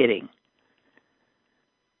not kidding.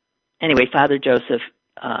 Anyway, Father Joseph,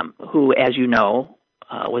 who, as you know,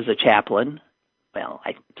 was a chaplain. Well,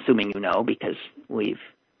 I'm assuming you know because we've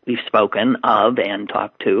spoken of and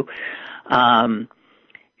talked to.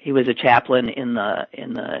 He was a chaplain in the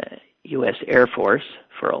U.S. Air Force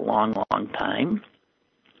for a long, long time,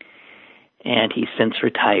 and he's since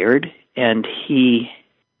retired. And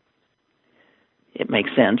it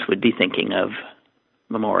makes sense, would be thinking of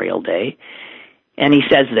Memorial Day. And he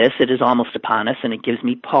says this: "It is almost upon us, and it gives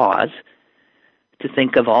me pause to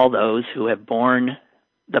think of all those who have borne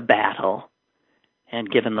the battle and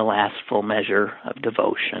given the last full measure of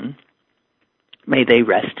devotion. May they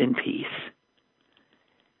rest in peace.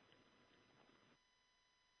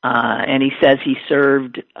 And he says he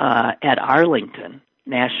served at Arlington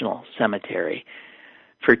National Cemetery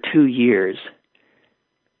for 2 years,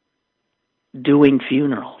 doing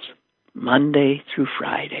funerals Monday through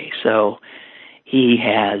Friday. So he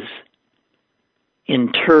has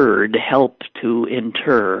helped to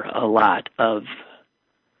inter a lot of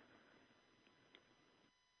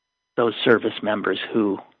those service members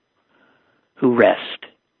who rest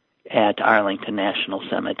at Arlington National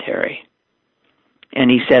Cemetery. And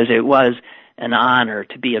he says it was an honor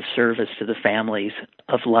to be of service to the families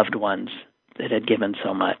of loved ones that had given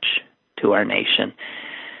so much to our nation.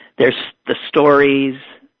 There's the stories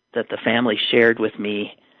that the family shared with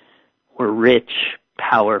me were rich,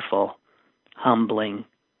 powerful, humbling,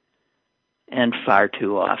 and far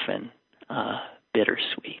too often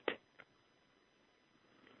bittersweet.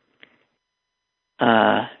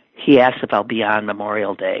 He asks if I'll be on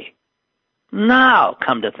Memorial Day. No,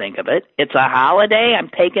 come to think of it, it's a holiday. I'm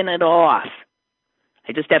taking it off.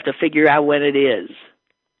 I just have to figure out when it is.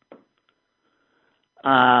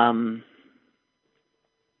 Oh,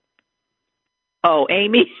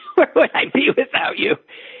 Amy, where would I be without you?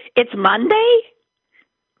 It's Monday?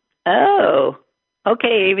 Oh,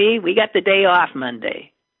 okay, Amy, we got the day off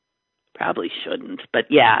Monday. Probably shouldn't,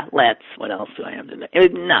 but yeah, let's. What else do I have to do?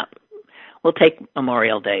 No, we'll take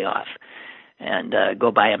Memorial Day off and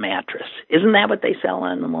go buy a mattress. Isn't that what they sell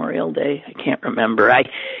on Memorial Day? I can't remember. I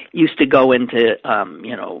used to go into,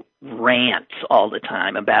 rants all the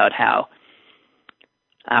time about how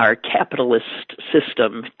our capitalist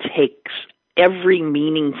system takes every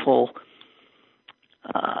meaningful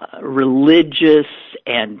religious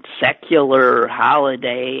and secular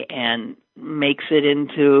holiday and makes it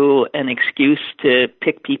into an excuse to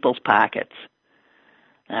pick people's pockets.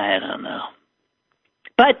 I don't know.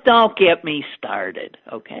 But don't get me started,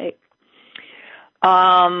 okay?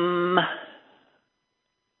 I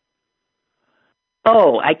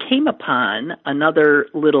came upon another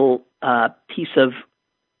little piece of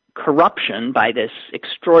corruption by this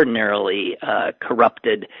extraordinarily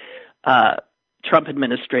corrupted Trump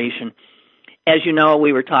administration. As you know,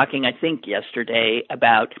 we were talking, I think, yesterday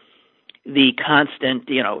about the constant,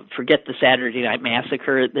 forget the Saturday night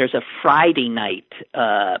massacre. There's a Friday night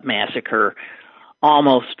massacre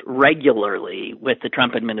almost regularly with the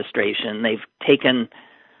Trump administration. They've taken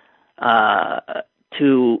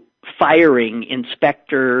to firing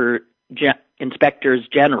inspectors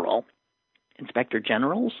generals,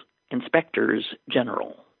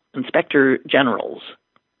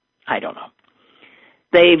 I don't know.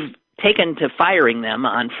 They've taken to firing them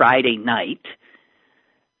on Friday night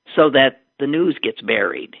so that the news gets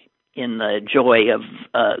buried in the joy of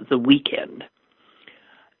the weekend.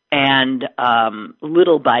 And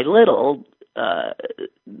little by little,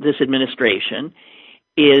 this administration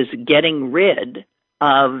is getting rid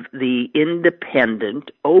of the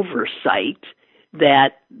independent oversight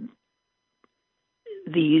that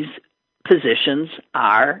these positions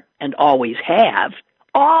are and always have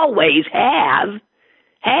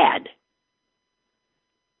had.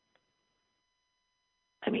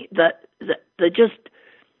 I mean, the just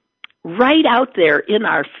right out there in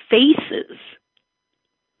our faces,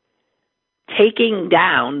 taking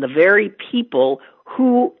down the very people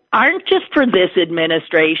who aren't just for this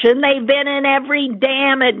administration, they've been in every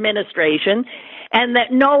damn administration, and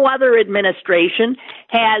that no other administration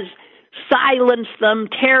has silenced them,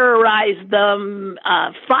 terrorized them,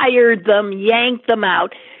 fired them, yanked them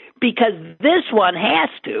out, because this one has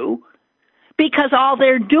to, because all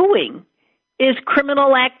they're doing is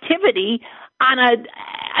criminal activity on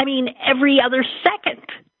every other second.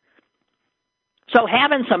 So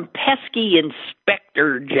having some pesky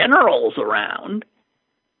inspector generals around,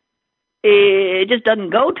 it just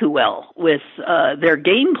doesn't go too well with their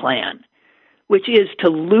game plan, which is to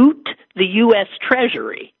loot the U.S.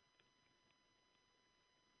 Treasury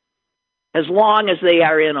as long as they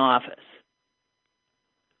are in office.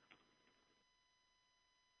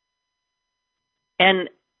 And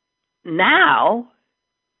now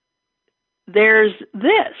there's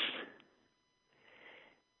this.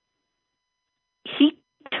 He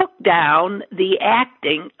took down the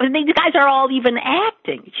acting, and these guys are all even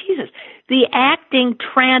acting, Jesus, the acting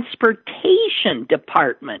Transportation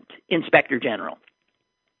Department Inspector General.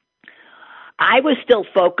 I was still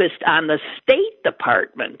focused on the State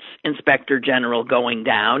Department's Inspector General going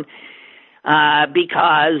down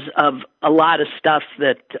because of a lot of stuff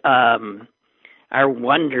that our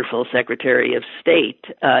wonderful Secretary of State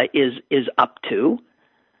is up to.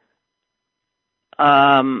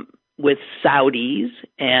 with Saudis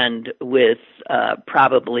and with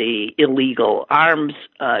probably illegal arms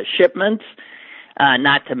shipments,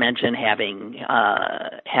 not to mention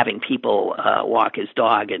having people walk his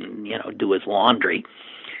dog and do his laundry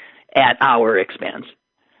at our expense.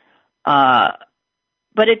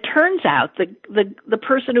 But it turns out the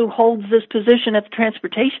person who holds this position at the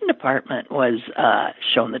transportation department was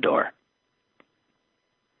shown the door.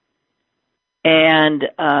 And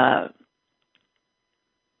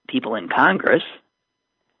people in Congress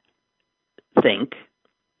think,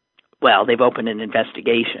 well, they've opened an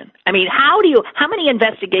investigation. I mean, how many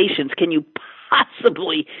investigations can you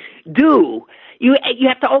possibly do? You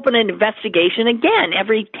have to open an investigation again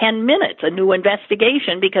every 10 minutes, a new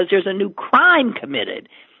investigation, because there's a new crime committed.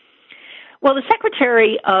 Well, the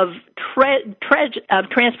Secretary of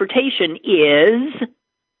Transportation is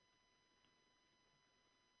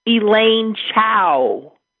Elaine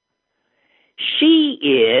Chao. She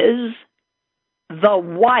is the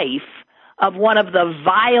wife of one of the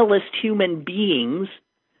vilest human beings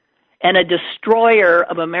and a destroyer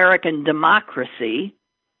of American democracy,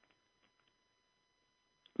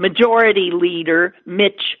 Majority Leader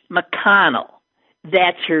Mitch McConnell.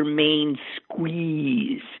 That's her main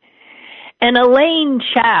squeeze. And Elaine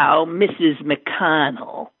Chao, Mrs.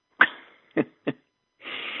 McConnell,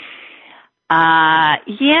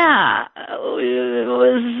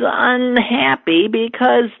 was unhappy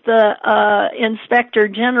because the inspector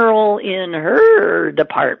general in her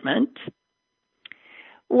department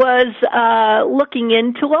was looking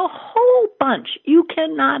into a whole bunch. You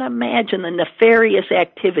cannot imagine the nefarious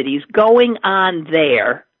activities going on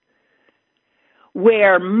there,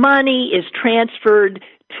 where money is transferred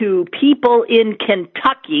to people in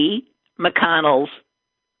Kentucky, McConnell's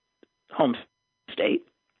home state.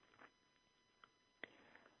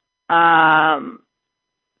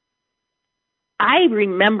 I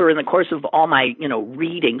remember in the course of all my,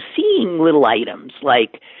 reading, seeing little items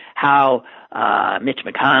like how Mitch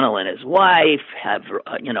McConnell and his wife have,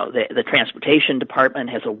 the transportation department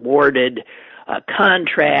has awarded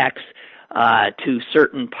contracts to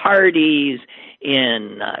certain parties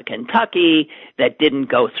in Kentucky that didn't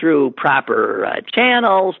go through proper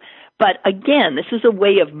channels. But again, this is a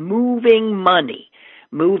way of moving money,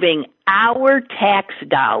 moving our tax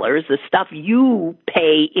dollars, the stuff you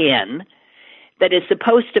pay in, that is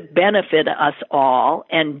supposed to benefit us all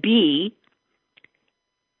and be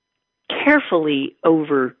carefully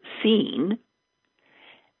overseen.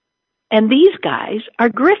 And these guys are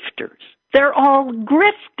grifters. They're all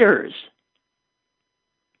grifters.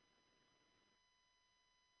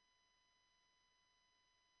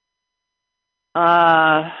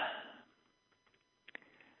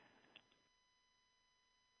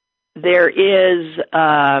 There is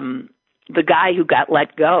the guy who got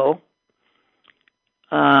let go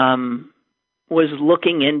was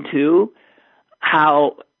looking into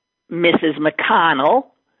how Mrs. McConnell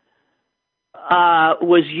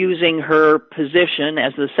was using her position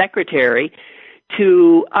as the secretary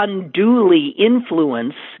to unduly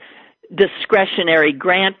influence discretionary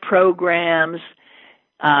grant programs,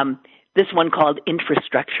 this one called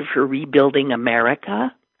Infrastructure for Rebuilding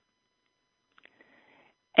America.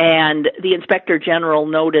 And the Inspector General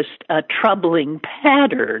noticed a troubling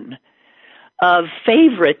pattern of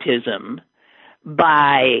favoritism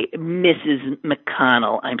by Mrs.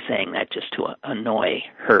 McConnell. I'm saying that just to annoy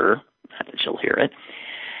her, not that she'll hear it.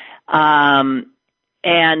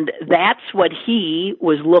 And that's what he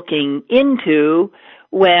was looking into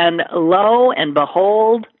when, lo and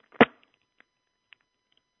behold,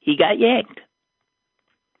 he got yanked.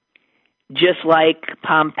 Just like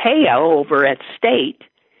Pompeo over at State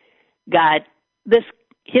got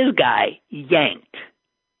his guy yanked.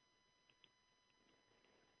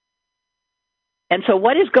 And so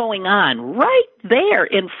what is going on right there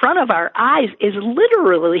in front of our eyes is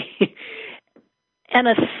literally an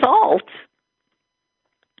assault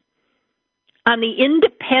on the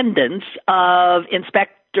independence of inspector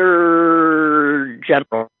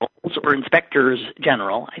generals or inspectors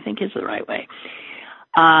general, I think is the right way.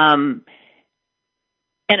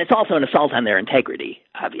 And it's also an assault on their integrity,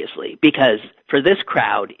 obviously, because for this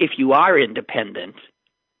crowd, if you are independent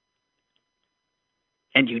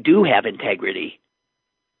and you do have integrity,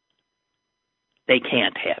 they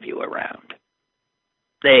can't have you around.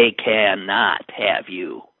 They cannot have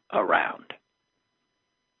you around.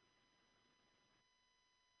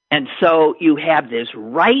 And so you have this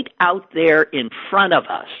right out there in front of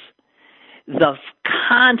us, the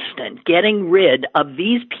constant getting rid of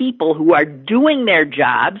these people who are doing their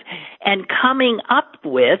jobs and coming up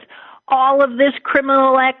with all of this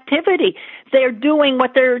criminal activity. They're doing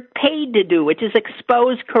what they're paid to do, which is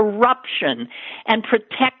expose corruption and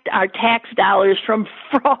protect our tax dollars from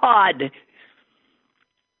fraud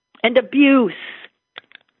and abuse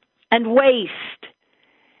and waste,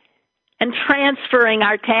 and transferring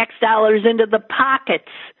our tax dollars into the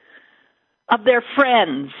pockets of their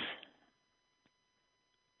friends.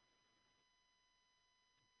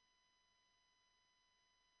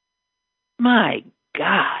 My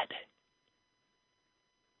God.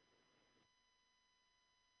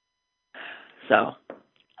 So,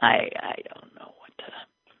 I don't know what to...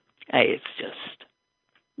 it's just...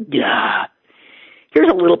 Yeah. Here's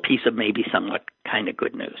a little piece of maybe somewhat kind of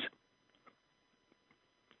good news.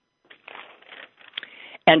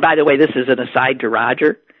 And by the way, this is an aside to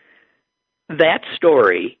Roger. That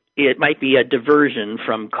story, it might be a diversion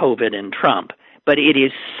from COVID and Trump, but it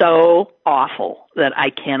is so awful that I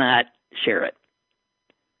cannot share it.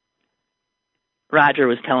 Roger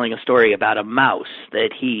was telling a story about a mouse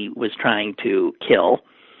that he was trying to kill,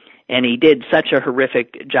 and he did such a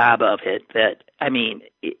horrific job of it that, I mean,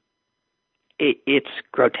 it's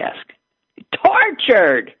grotesque.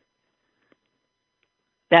 Tortured!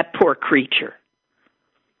 That poor creature.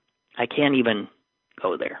 I can't even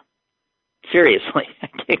go there. Seriously, I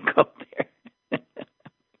can't go there.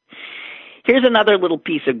 Here's another little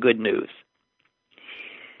piece of good news.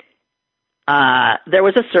 There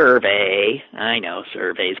was a survey, I know,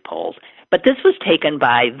 surveys, polls, but this was taken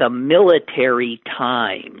by the Military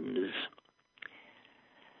Times.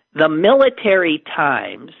 The Military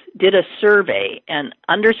Times did a survey, and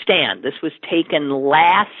understand, this was taken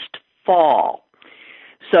last fall.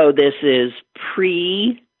 So this is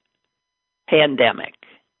pre-pandemic.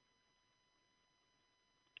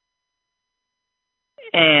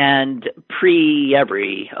 And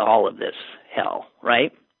all of this hell,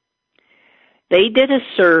 right? They did a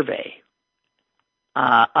survey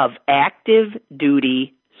of active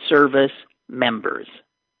duty service members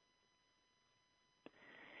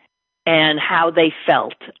and how they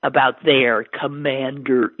felt about their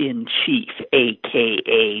commander-in-chief,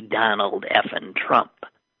 a.k.a. Donald F. Trump.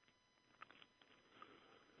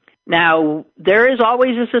 Now, there is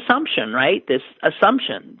always this assumption, right? This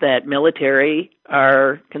assumption that military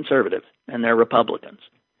are conservative and they're Republicans.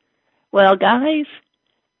 Well, guys,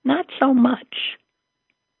 not so much.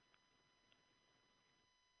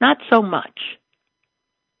 Not so much.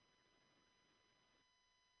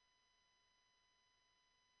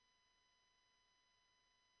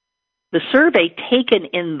 The survey taken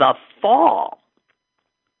in the fall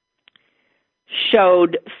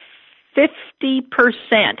showed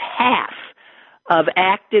 50%, half of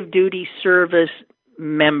active duty service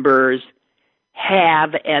members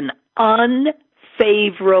have an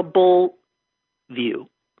unfavorable view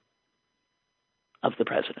of the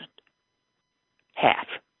president. Half.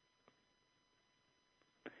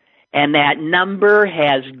 And that number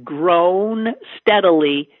has grown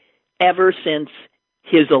steadily ever since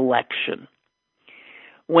his election.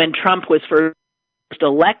 When Trump was first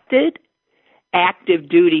elected, active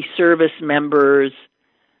duty service members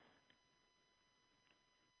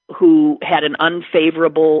who had an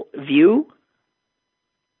unfavorable view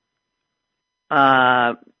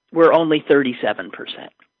were only 37%.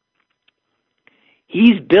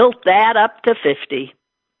 He's built that up to 50.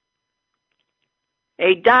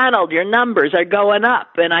 Hey, Donald, your numbers are going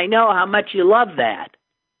up, and I know how much you love that.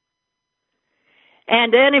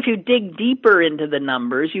 And then if you dig deeper into the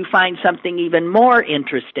numbers, you find something even more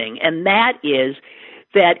interesting, and that is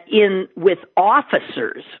that with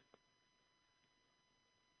officers,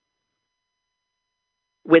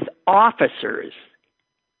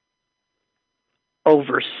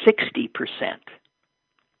 over 60%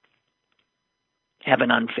 have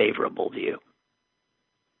an unfavorable view.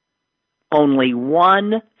 Only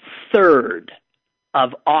 1/3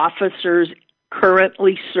 of officers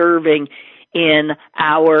currently serving in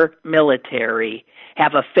our military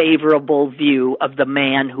have a favorable view of the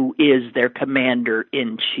man who is their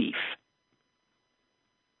commander-in-chief.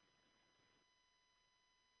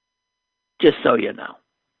 Just so you know.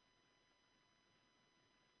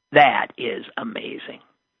 That is amazing.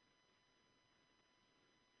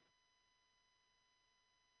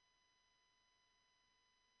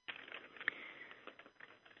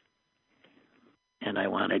 And I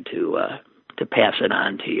wanted to pass it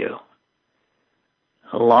on to you.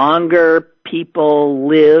 The longer people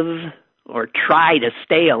live or try to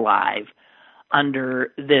stay alive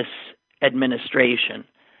under this administration,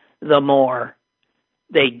 the more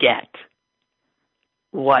they get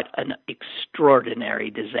what an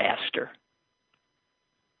extraordinary disaster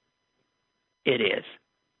it is.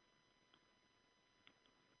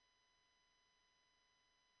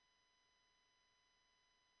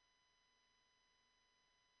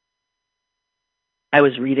 I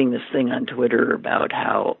was reading this thing on Twitter about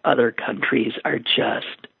how other countries are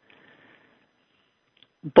just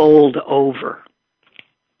bowled over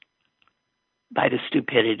by the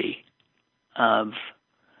stupidity of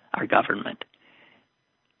our government.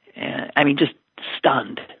 And, I mean, just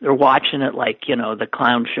stunned. They're watching it like, the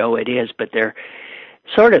clown show it is, but they're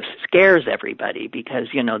sort of scares everybody because,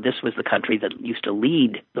 this was the country that used to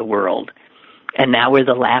lead the world, and now we're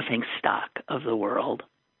the laughing stock of the world.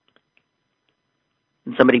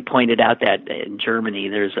 And somebody pointed out that in Germany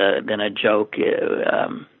there's been a joke,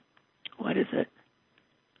 what is it?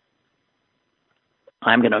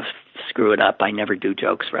 I'm going to screw it up. I never do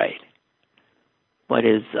jokes right. What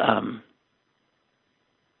is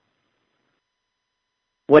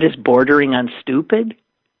bordering on stupid?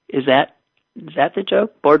 Is that the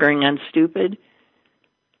joke? Bordering on stupid?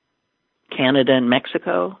 Canada and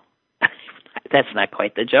Mexico? That's not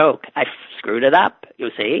quite the joke. I screwed it up. You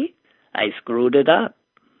see? I screwed it up.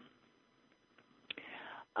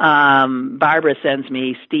 Barbara sends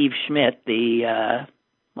me Steve Schmidt, the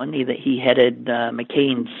one that he headed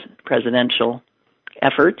McCain's presidential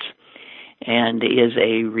efforts, and is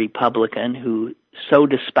a Republican who so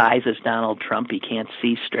despises Donald Trump he can't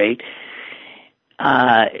see straight.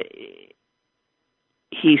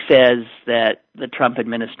 He says that the Trump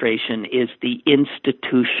administration is the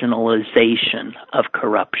institutionalization of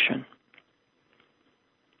corruption.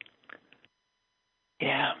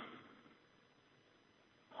 Yeah.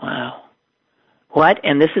 Wow. What?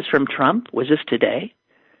 And this is from Trump? Was this today?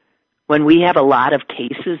 When we have a lot of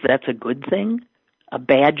cases, that's a good thing? A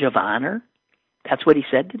badge of honor? That's what he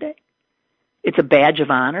said today? It's a badge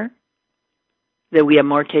of honor that we have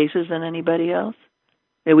more cases than anybody else?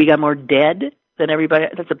 That we got more dead than everybody?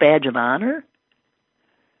 That's a badge of honor?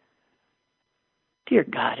 Dear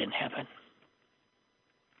God in heaven.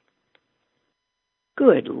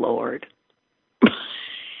 Good Lord.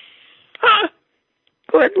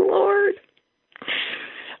 Good Lord.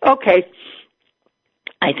 Okay.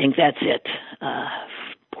 I think that's it.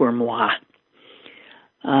 Pour moi.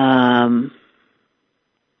 I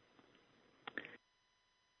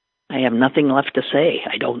have nothing left to say,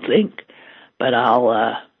 I don't think. But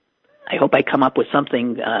I hope I come up with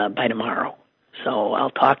something by tomorrow. So I'll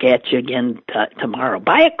talk at you again tomorrow.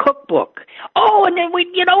 Buy a cookbook. Oh, and then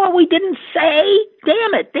you know what we didn't say?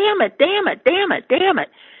 Damn it.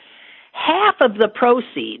 Half of the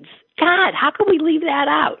proceeds. God, how can we leave that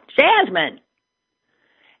out? Jasmine.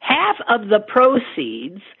 Half of the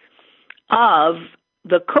proceeds of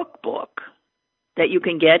the cookbook that you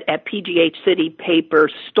can get at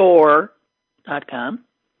pghcitypaperstore.com,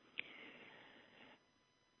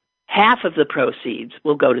 half of the proceeds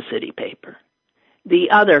will go to City Paper.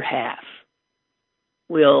 The other half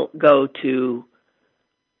will go to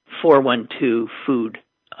 412 Food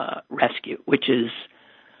Rescue, which is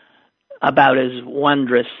about as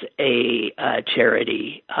wondrous a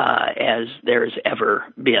charity as there's ever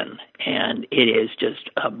been. And it is just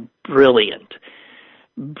a brilliant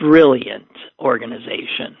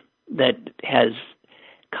organization that has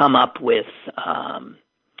come up with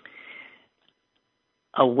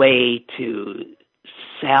a way to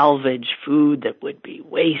salvage food that would be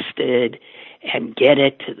wasted and get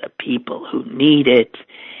it to the people who need it.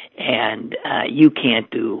 And you can't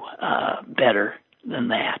do better than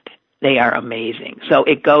that. They are amazing. So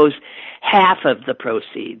it goes, half of the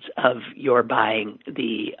proceeds of your buying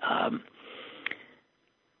the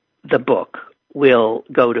book will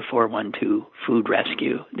go to 412 Food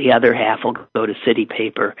Rescue. The other half will go to City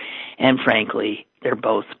Paper. And frankly, they're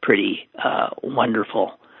both pretty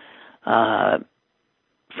wonderful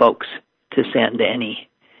folks to send any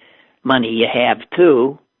money you have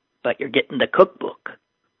to, but you're getting the cookbook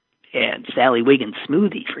and Sally Wiggins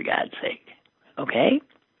smoothie, for God's sake. Okay?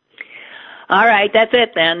 All right, that's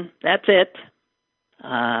it then. That's it.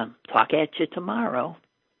 Talk at you tomorrow.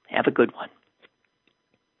 Have a good one.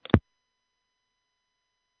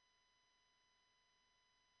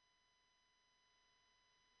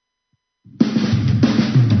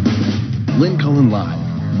 Lynn Cullen Live,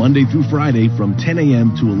 Monday through Friday from 10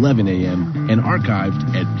 a.m. to 11 a.m. and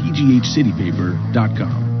archived at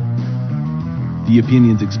pghcitypaper.com. The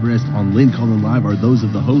opinions expressed on Lynn Cullen Live are those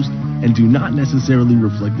of the host and do not necessarily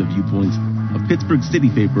reflect the viewpoints of Pittsburgh City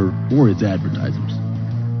Paper or its advertisers.